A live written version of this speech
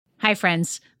Hi,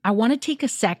 friends. I want to take a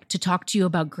sec to talk to you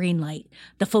about Greenlight,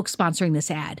 the folks sponsoring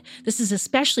this ad. This is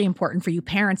especially important for you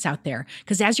parents out there,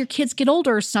 because as your kids get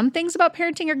older, some things about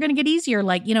parenting are going to get easier,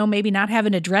 like, maybe not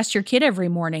having to dress your kid every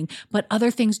morning, but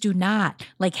other things do not,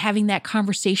 like having that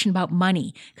conversation about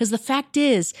money. Because the fact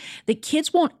is that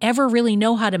kids won't ever really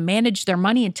know how to manage their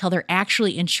money until they're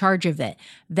actually in charge of it.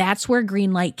 That's where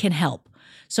Greenlight can help.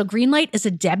 So Greenlight is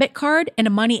a debit card and a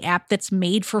money app that's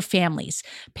made for families.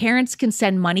 Parents can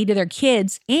send money to their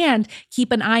kids and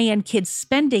keep an eye on kids'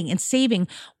 spending and saving,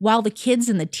 while the kids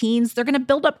and the teens, they're going to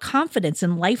build up confidence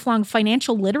and lifelong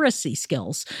financial literacy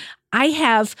skills. I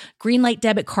have Greenlight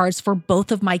debit cards for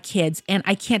both of my kids, and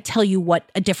I can't tell you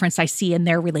what a difference I see in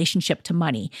their relationship to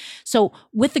money. So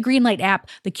with the Greenlight app,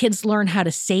 the kids learn how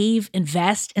to save,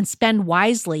 invest, and spend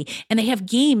wisely, and they have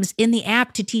games in the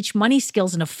app to teach money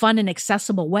skills in a fun and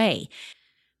accessible way.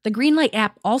 The Greenlight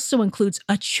app also includes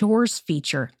a chores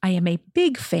feature. I am a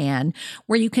big fan,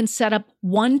 where you can set up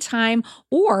one-time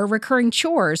or recurring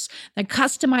chores that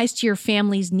customize to your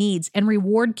family's needs and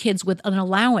reward kids with an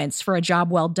allowance for a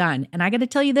job well done. And I got to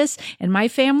tell you this, in my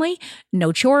family,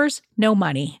 no chores, no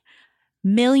money.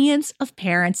 Millions of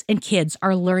parents and kids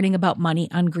are learning about money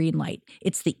on Greenlight.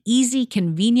 It's the easy,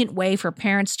 convenient way for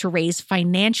parents to raise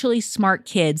financially smart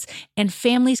kids, and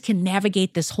families can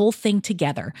navigate this whole thing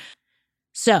together.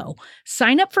 So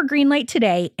sign up for Greenlight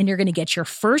today, and you're going to get your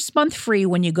first month free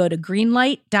when you go to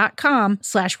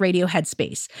greenlight.com/Radio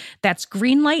Headspace. That's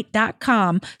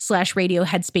greenlight.com/Radio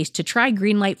Headspace to try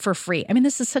Greenlight for free. I mean,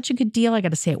 this is such a good deal. I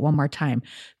got to say it one more time.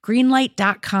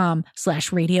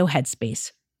 Greenlight.com/Radio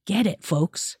Headspace. Get it,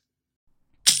 folks.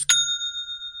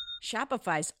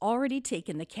 Shopify's already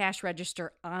taken the cash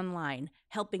register online,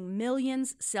 helping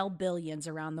millions sell billions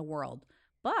around the world.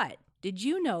 But did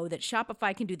you know that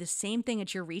Shopify can do the same thing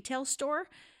at your retail store?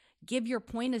 Give your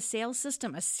point of sale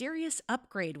system a serious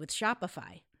upgrade with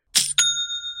Shopify.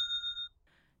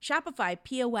 Shopify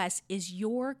POS is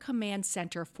your command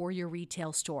center for your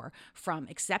retail store. From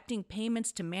accepting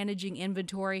payments to managing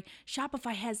inventory,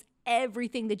 Shopify has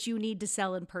everything that you need to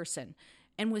sell in person.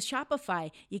 And with Shopify,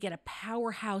 you get a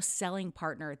powerhouse selling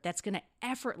partner that's going to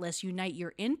effortlessly unite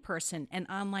your in-person and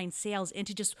online sales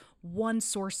into just one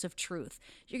source of truth.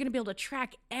 You're going to be able to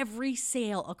track every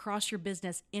sale across your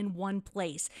business in one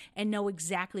place and know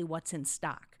exactly what's in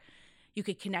stock. You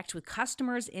could connect with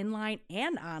customers inline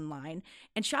and online.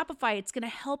 And Shopify, it's going to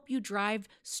help you drive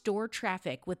store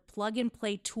traffic with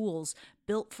plug-and-play tools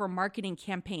built for marketing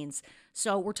campaigns.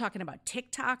 So we're talking about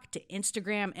TikTok to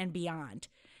Instagram and beyond.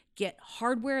 Get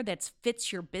hardware that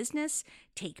fits your business,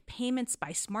 take payments by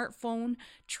smartphone,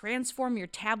 transform your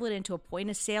tablet into a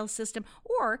point-of-sale system,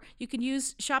 or you can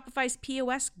use Shopify's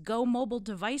POS Go mobile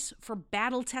device for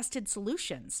battle-tested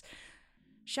solutions.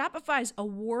 Shopify's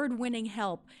award-winning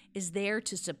help is there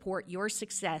to support your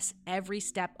success every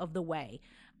step of the way.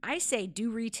 I say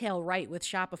do retail right with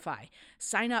Shopify.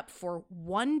 Sign up for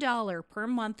 $1 per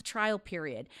month trial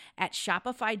period at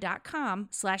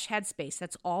shopify.com/headspace.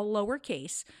 That's all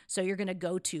lowercase. So you're going to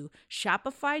go to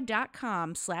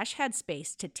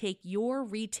shopify.com/headspace to take your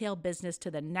retail business to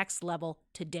the next level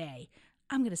today.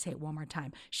 I'm going to say it one more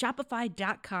time.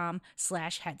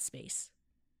 Shopify.com/headspace.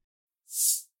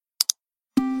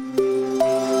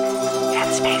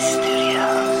 Headspace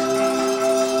Studios.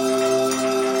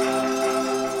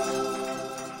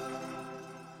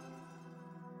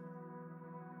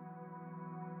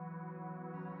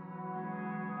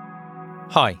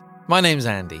 Hi, my name's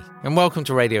Andy, and welcome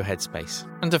to Radio Headspace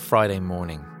and to Friday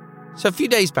Morning. So a few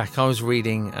days back, I was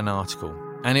reading an article,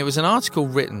 and it was an article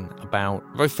written about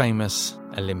a very famous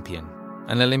Olympian,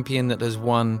 an Olympian that has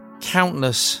won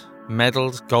countless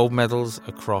medals, gold medals,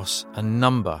 across a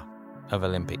number of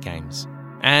Olympic Games.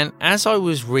 And as I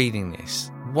was reading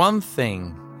this, one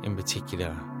thing in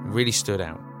particular really stood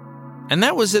out. And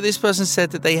that was that this person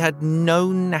said that they had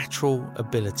no natural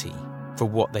ability for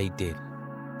what they did.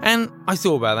 And I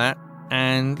thought about that,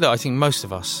 and look, I think most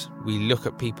of us, we look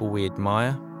at people we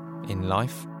admire in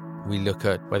life. We look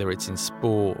at whether it's in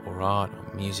sport or art or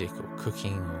music or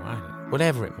cooking or I don't know,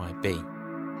 whatever it might be.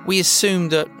 We assume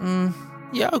that,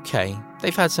 okay,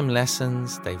 they've had some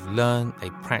lessons, they've learned,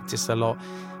 they practiced a lot,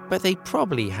 but they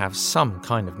probably have some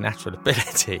kind of natural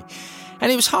ability.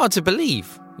 And it was hard to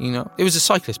believe, It was a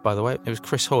cyclist, by the way. It was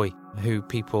Chris Hoy, who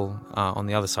people on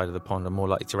the other side of the pond are more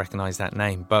likely to recognise that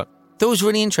name. But that was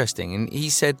really interesting. And he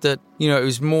said that, it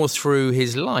was more through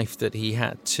his life that he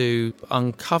had to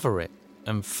uncover it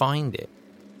and find it.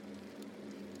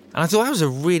 And I thought that was a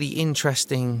really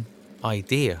interesting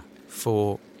idea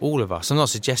for all of us. I'm not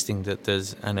suggesting that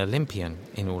there's an Olympian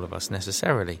in all of us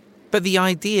necessarily, but the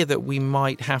idea that we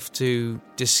might have to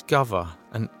discover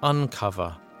and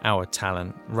uncover our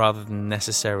talent rather than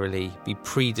necessarily be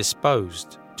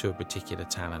predisposed to a particular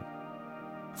talent.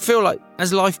 I feel like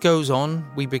as life goes on,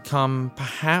 we become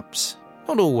perhaps,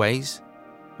 not always,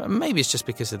 but maybe it's just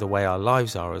because of the way our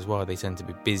lives are as well. They tend to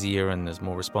be busier and there's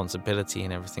more responsibility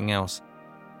and everything else.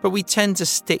 But we tend to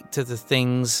stick to the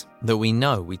things that we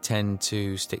know. We tend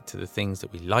to stick to the things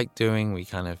that we like doing. We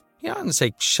kind of, I don't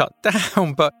say shut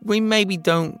down, but we maybe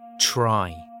don't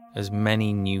try as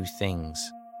many new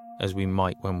things as we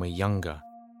might when we're younger.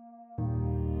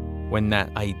 When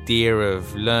that idea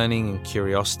of learning and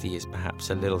curiosity is perhaps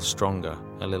a little stronger,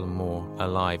 a little more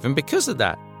alive. And because of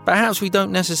that, perhaps we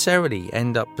don't necessarily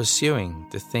end up pursuing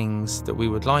the things that we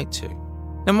would like to.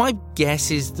 Now, my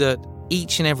guess is that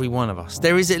each and every one of us,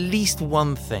 there is at least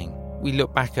one thing. We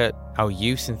look back at our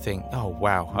youth and think, oh,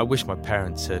 wow, I wish my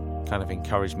parents had kind of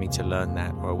encouraged me to learn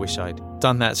that, or I wish I'd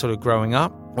done that sort of growing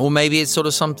up. Or maybe it's sort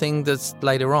of something that's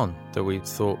later on that we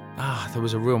thought, there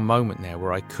was a real moment there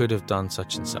where I could have done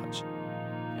such and such.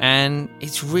 And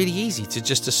it's really easy to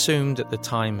just assume that the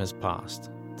time has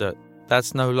passed, that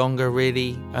that's no longer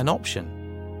really an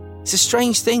option. It's a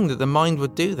strange thing that the mind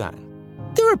would do that.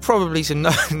 There are probably some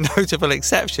notable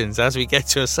exceptions as we get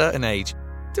to a certain age.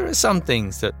 There are some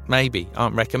things that maybe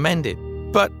aren't recommended.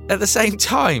 But at the same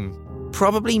time,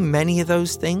 probably many of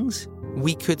those things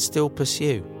we could still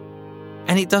pursue.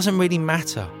 And it doesn't really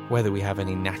matter whether we have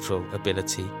any natural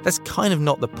ability. That's kind of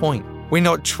not the point. We're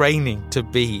not training to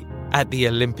be at the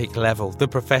Olympic level, the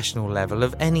professional level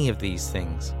of any of these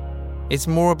things. It's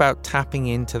more about tapping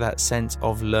into that sense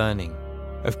of learning,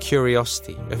 of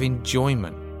curiosity, of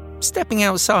enjoyment. Stepping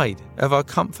outside of our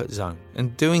comfort zone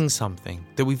and doing something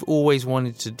that we've always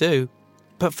wanted to do,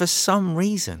 but for some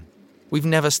reason, we've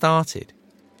never started.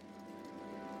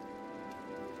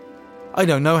 I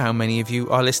don't know how many of you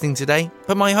are listening today,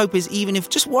 but my hope is even if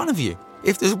just one of you,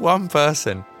 if there's one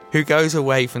person who goes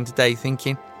away from today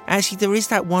thinking, actually there is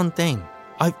that one thing,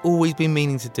 I've always been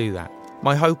meaning to do that.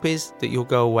 My hope is that you'll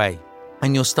go away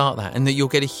and you'll start that and that you'll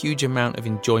get a huge amount of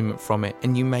enjoyment from it,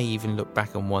 and you may even look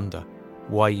back and wonder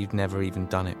why you've never even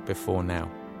done it before now.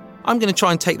 I'm going to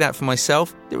try and take that for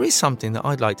myself. There is something that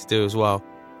I'd like to do as well.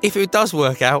 If it does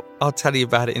work out, I'll tell you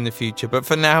about it in the future. But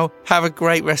for now, have a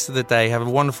great rest of the day, have a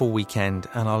wonderful weekend,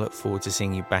 and I'll look forward to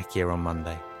seeing you back here on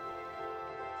Monday.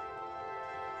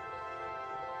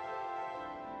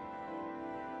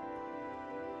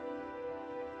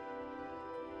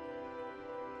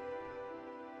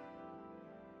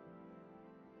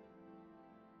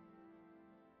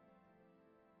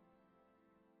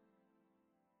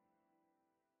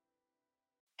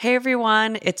 Hey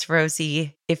everyone, it's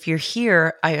Rosie. If you're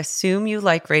here, I assume you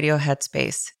like Radio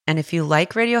Headspace. And if you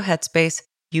like Radio Headspace,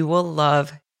 you will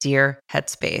love Dear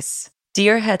Headspace.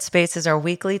 Dear Headspace is our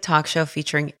weekly talk show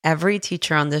featuring every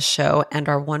teacher on this show and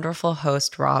our wonderful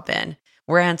host, Robin.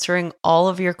 We're answering all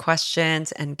of your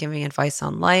questions and giving advice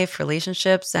on life,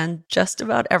 relationships, and just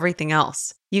about everything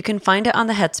else. You can find it on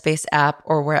the Headspace app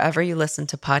or wherever you listen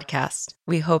to podcasts.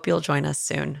 We hope you'll join us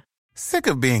soon. Sick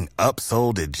of being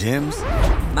upsold at gyms?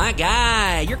 My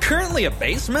guy, you're currently a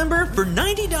base member? For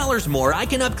 $90 more, I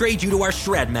can upgrade you to our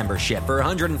Shred membership. For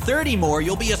 $130 more,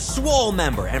 you'll be a Swole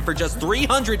member. And for just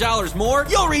 $300 more,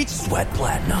 you'll reach Sweat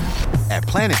Platinum. At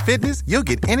Planet Fitness, you'll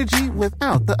get energy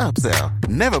without the upsell.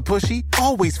 Never pushy,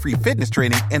 always free fitness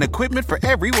training and equipment for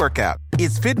every workout.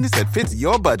 It's fitness that fits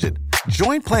your budget.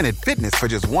 Join Planet Fitness for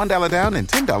just $1 down and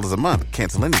 $10 a month.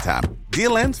 Cancel anytime.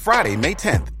 Deal ends Friday, May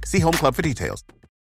 10th. See Home Club for details.